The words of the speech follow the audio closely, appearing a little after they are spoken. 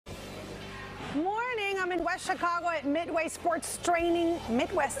Morning. I'm in West Chicago at Midwest Sports Training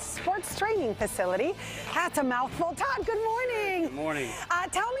Facility. That's a mouthful. Todd, good morning. Good morning.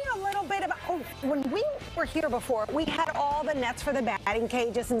 Tell me a little bit about, when we were here before, we had all the nets for the batting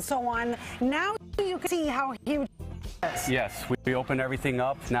cages and so on. Now you can see how huge it is. Yes, we open everything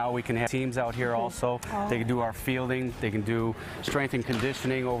up. Now we can have teams out here also. Oh. They can do our fielding. They can do strength and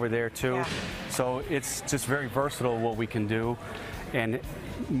conditioning over there too. Yeah. So it's just very versatile what we can do, and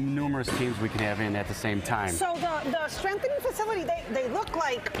numerous teams we can have in at the same time. So the strengthening facility, they look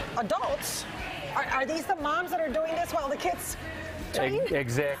like adults. Are these the moms that are doing this while the kids train?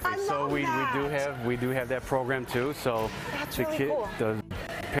 Exactly. So we do have that program too. So that's the really cool. The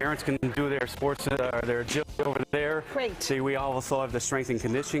parents can do their sports, their gym over there. Great. See, we also have the strength and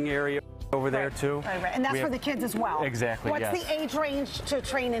conditioning area over there too. Right. And that's for the kids as well. Exactly. What's yes. the age range to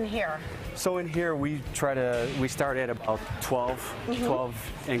train in here? So in here we start at about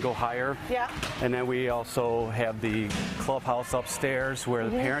 12 and go higher. Yeah. And then we also have the clubhouse upstairs where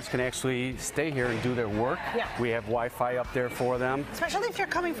the parents can actually stay here and do their work. Yeah. We have Wi-Fi up there for them. Especially if you're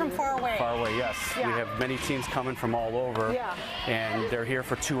coming from far away. Far away, yes. Yeah. We have many teams coming from all over. Yeah. And they're here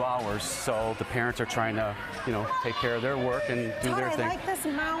for 2 hours. So the parents are trying to, take care of their work and do their thing. I like this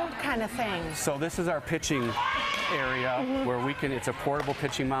mound kind of thing. So this is our pitching area where it's a portable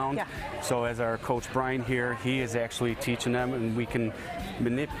pitching mound. Yeah. So as our coach Brian here, he is actually teaching them, and we can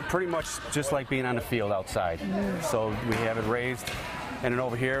pretty much just like being on the field outside. So we have it raised. And then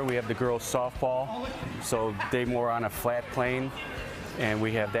over here we have the girls softball. So they more on a flat plane. And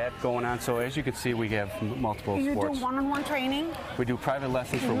we have that going on. So as you can see, we have multiple sports. You do one-on-one training? We do private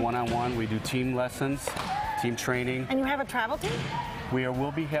lessons for one-on-one. We do team lessons, team training. And you have a travel team?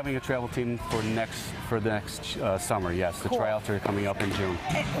 We'll be having a travel team for the next summer. Yes, the tryouts are coming up in June.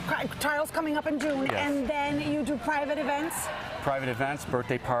 Trials coming up in June, yes. And then you do private events? Private events,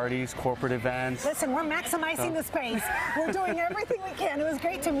 birthday parties, corporate events. Listen, we're maximizing the space. We're doing everything we can. It was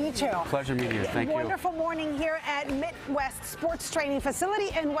great to meet you. Pleasure meeting you. Thank you. Wonderful morning here at Midwest Sports Training Facility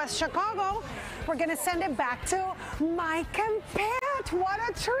in West Chicago. We're going to send it back to Mike and Pat. What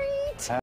a treat.